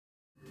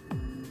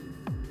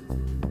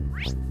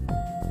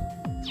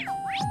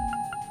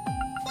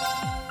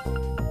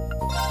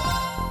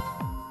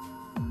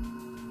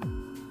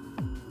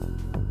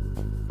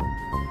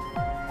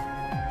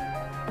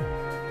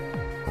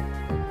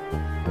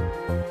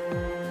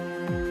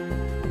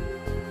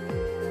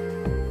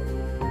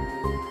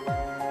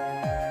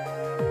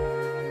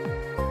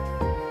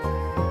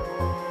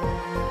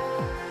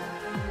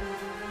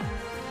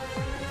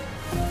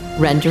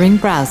Rendering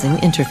browsing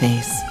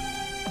interface.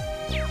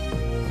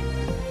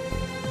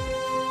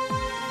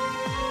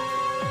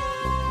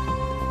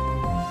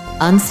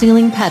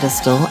 Unsealing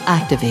pedestal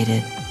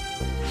activated.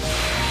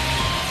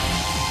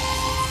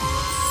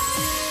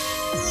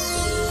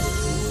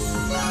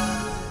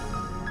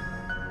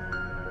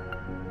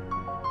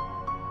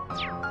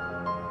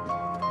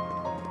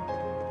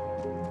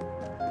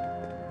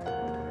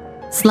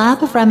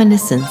 Slab of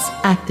reminiscence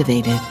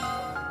activated.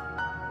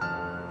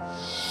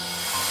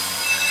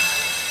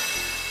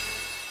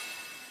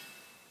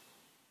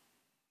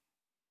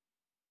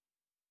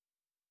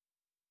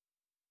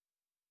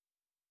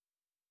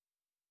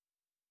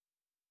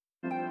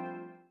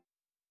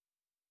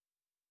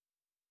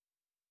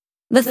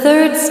 The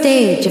third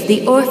stage of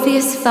the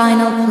Orpheus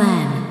Final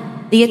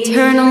Plan, the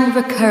Eternal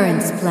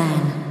Recurrence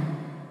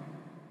Plan.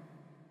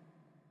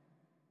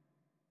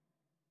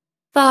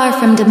 Far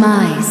from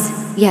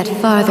demise, yet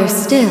farther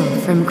still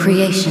from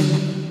creation.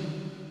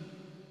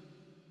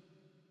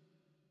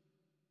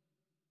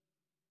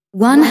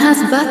 One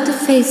has but to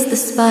face the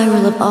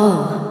spiral of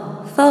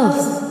all,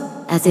 false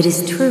as it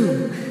is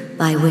true,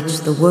 by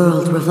which the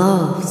world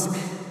revolves,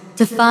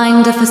 to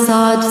find a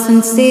facade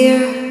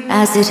sincere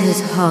as it is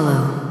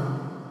hollow.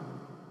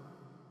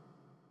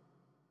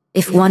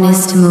 If one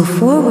is to move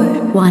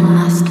forward, one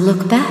must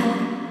look back.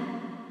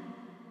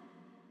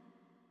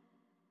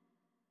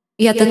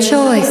 Yet the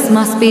choice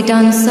must be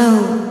done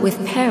so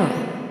with peril,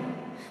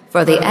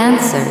 for the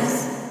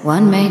answers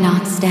one may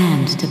not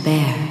stand to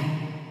bear.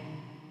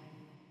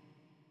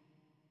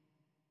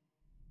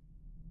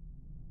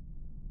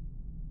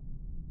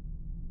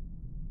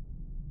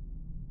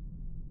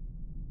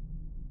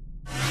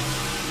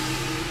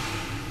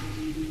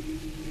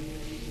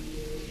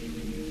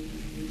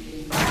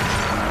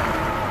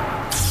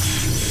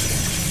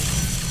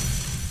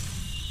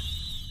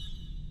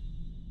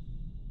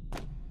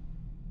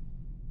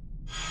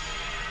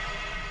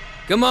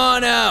 Come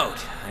on out!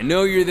 I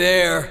know you're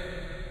there.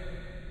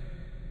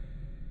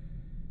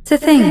 To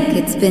think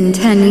it's been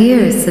 10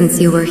 years since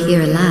you were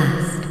here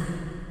last.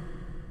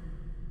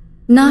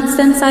 Not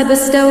since I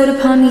bestowed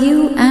upon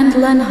you and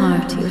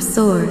Lenhart your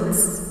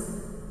swords.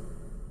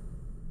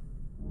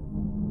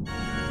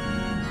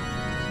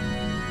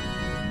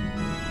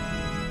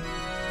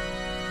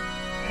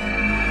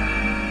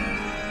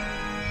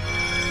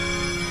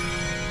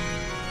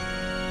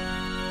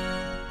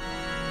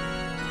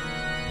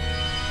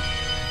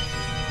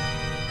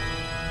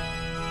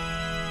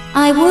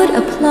 I would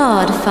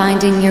applaud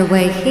finding your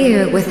way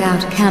here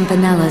without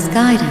Campanella's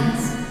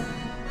guidance.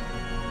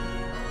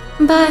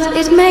 But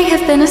it may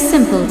have been a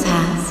simple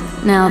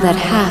task, now that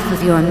half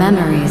of your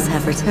memories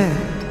have returned.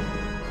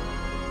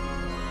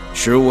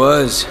 Sure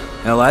was.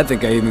 Hell, I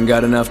think I even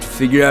got enough to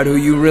figure out who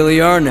you really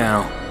are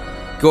now.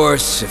 Of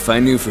course, if I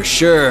knew for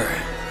sure,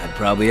 I'd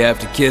probably have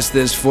to kiss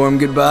this form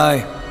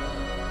goodbye.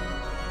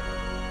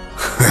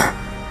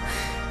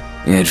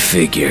 It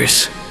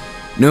figures.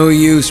 No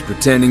use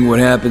pretending what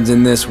happens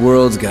in this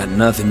world's got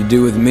nothing to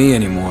do with me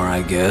anymore,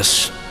 I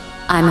guess.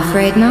 I'm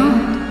afraid not.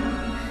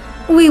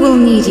 We will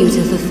need you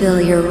to fulfill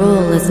your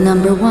role as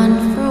number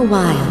 1 for a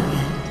while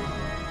yet.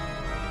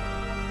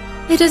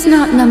 It is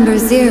not number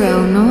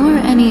 0 nor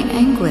any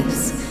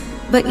Anguis,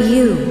 but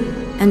you,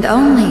 and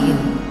only you,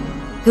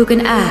 who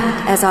can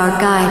act as our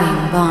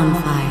guiding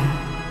bonfire.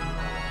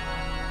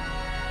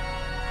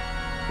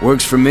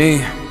 Works for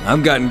me.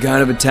 I've gotten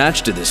kind of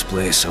attached to this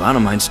place, so I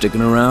don't mind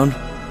sticking around.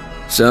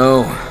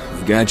 So,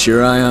 you got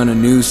your eye on a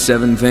new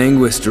 7th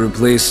Anguis to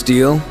replace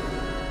Steel?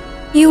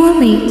 You will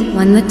meet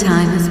when the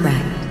time is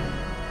right.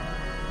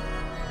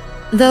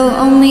 Though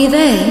only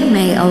they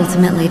may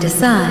ultimately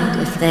decide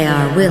if they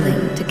are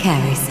willing to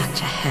carry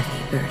such a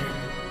heavy burden.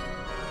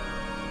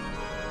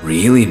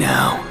 Really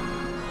now?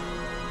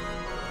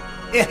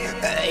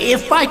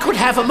 If I could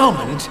have a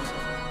moment.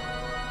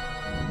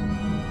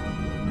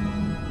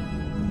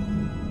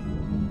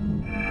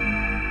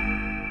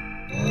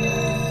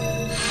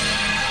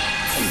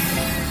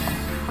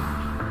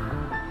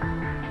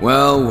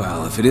 Well,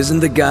 well, if it isn't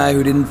the guy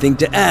who didn't think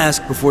to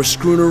ask before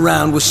screwing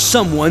around with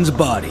someone's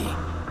body.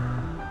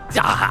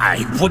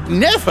 I would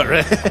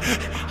never.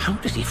 How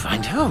did he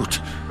find out?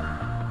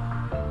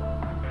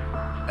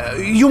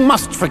 You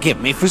must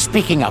forgive me for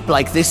speaking up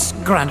like this,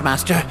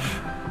 Grandmaster.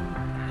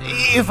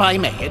 If I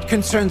may, it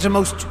concerns a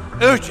most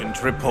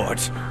urgent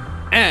report.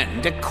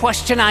 And a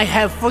question I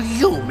have for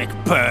you,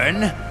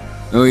 Mcburn.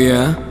 Oh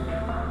yeah?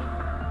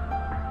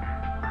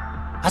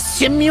 A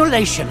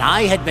simulation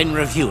I had been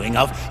reviewing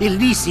of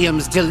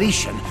Elysium's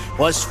deletion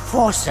was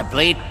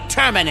forcibly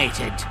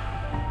terminated.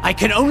 I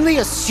can only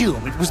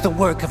assume it was the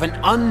work of an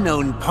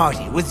unknown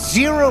party with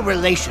zero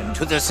relation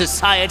to the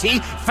Society,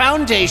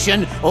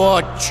 Foundation,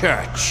 or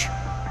Church.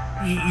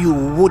 You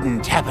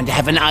wouldn't happen to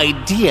have an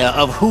idea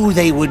of who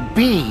they would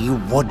be,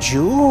 would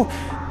you?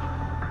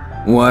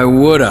 Why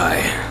would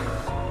I?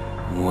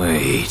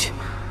 Wait,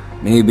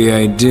 maybe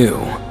I do.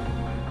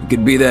 It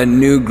could be that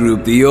new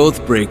group the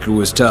Oathbreaker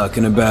was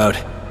talking about.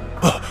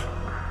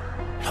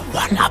 The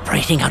one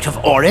operating out of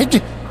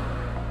Orid?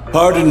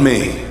 Pardon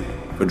me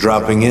for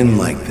dropping in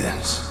like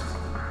this.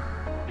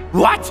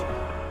 What?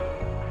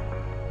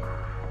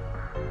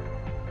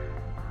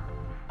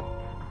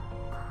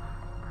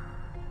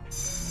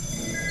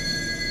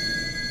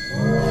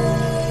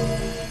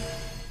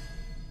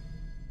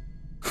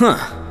 Huh.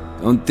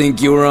 Don't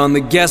think you were on the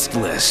guest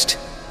list.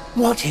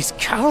 What is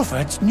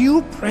Calvert's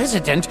new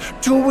president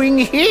doing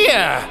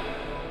here?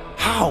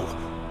 How?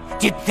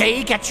 Did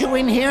they get you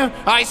in here?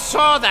 I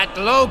saw that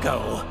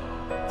logo.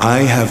 I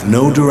have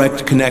no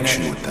direct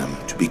connection with them,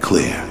 to be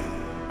clear.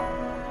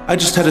 I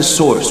just had a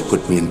source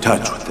put me in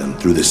touch with them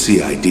through the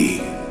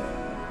CID.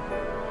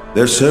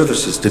 Their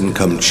services didn't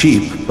come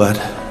cheap, but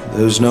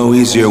there's no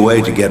easier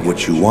way to get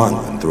what you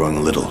want than throwing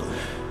a little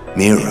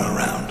mirror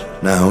around,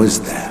 now is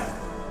there?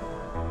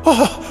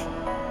 Oh.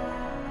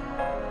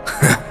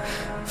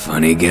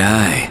 Funny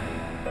guy.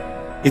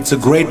 It's a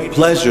great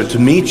pleasure to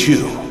meet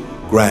you,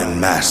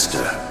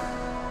 Grandmaster.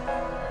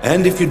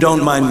 And if you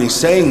don't mind me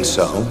saying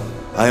so,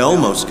 I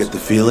almost get the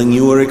feeling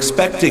you were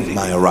expecting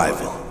my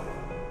arrival.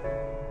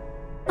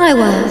 I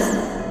was.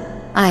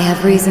 I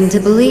have reason to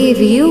believe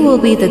you will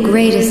be the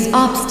greatest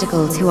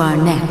obstacle to our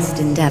next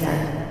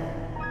endeavor.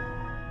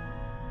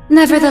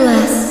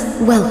 Nevertheless,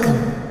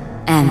 welcome,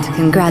 and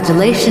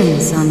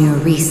congratulations on your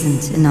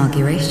recent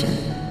inauguration.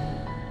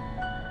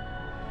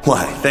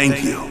 Why,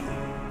 thank you.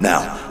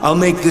 Now, I'll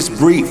make this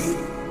brief.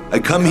 I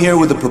come here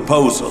with a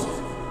proposal.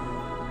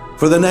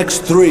 For the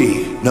next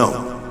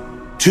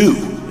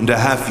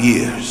 2.5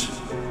 years,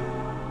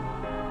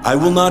 I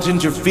will not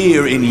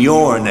interfere in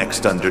your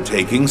next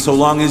undertaking so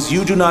long as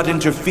you do not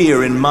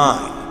interfere in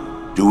mine.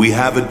 Do we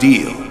have a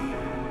deal?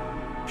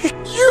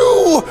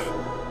 You!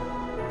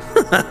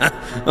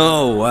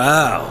 Oh,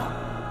 wow.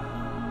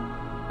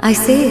 I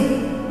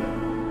see.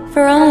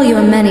 For all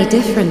your many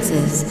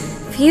differences,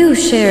 few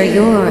share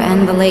your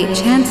and the late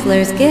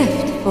Chancellor's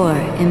gift for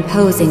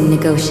imposing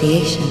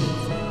negotiations.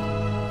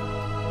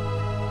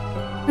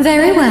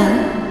 Very well,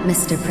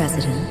 Mr.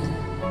 President.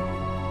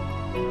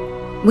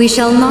 We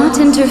shall not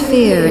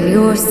interfere in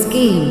your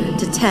scheme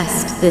to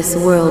test this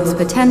world's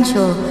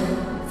potential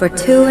for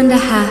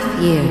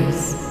 2.5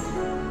 years.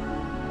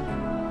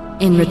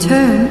 In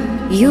return,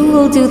 you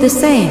will do the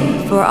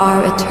same for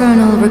our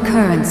eternal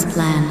recurrence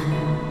plan.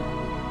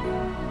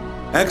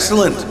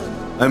 Excellent.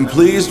 I'm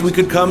pleased we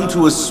could come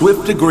to a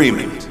swift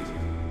agreement.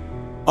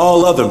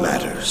 All other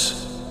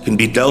matters can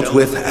be dealt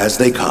with as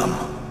they come,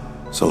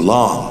 so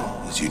long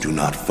as you do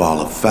not fall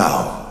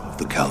afoul of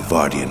the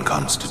Calvardian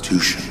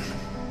Constitution.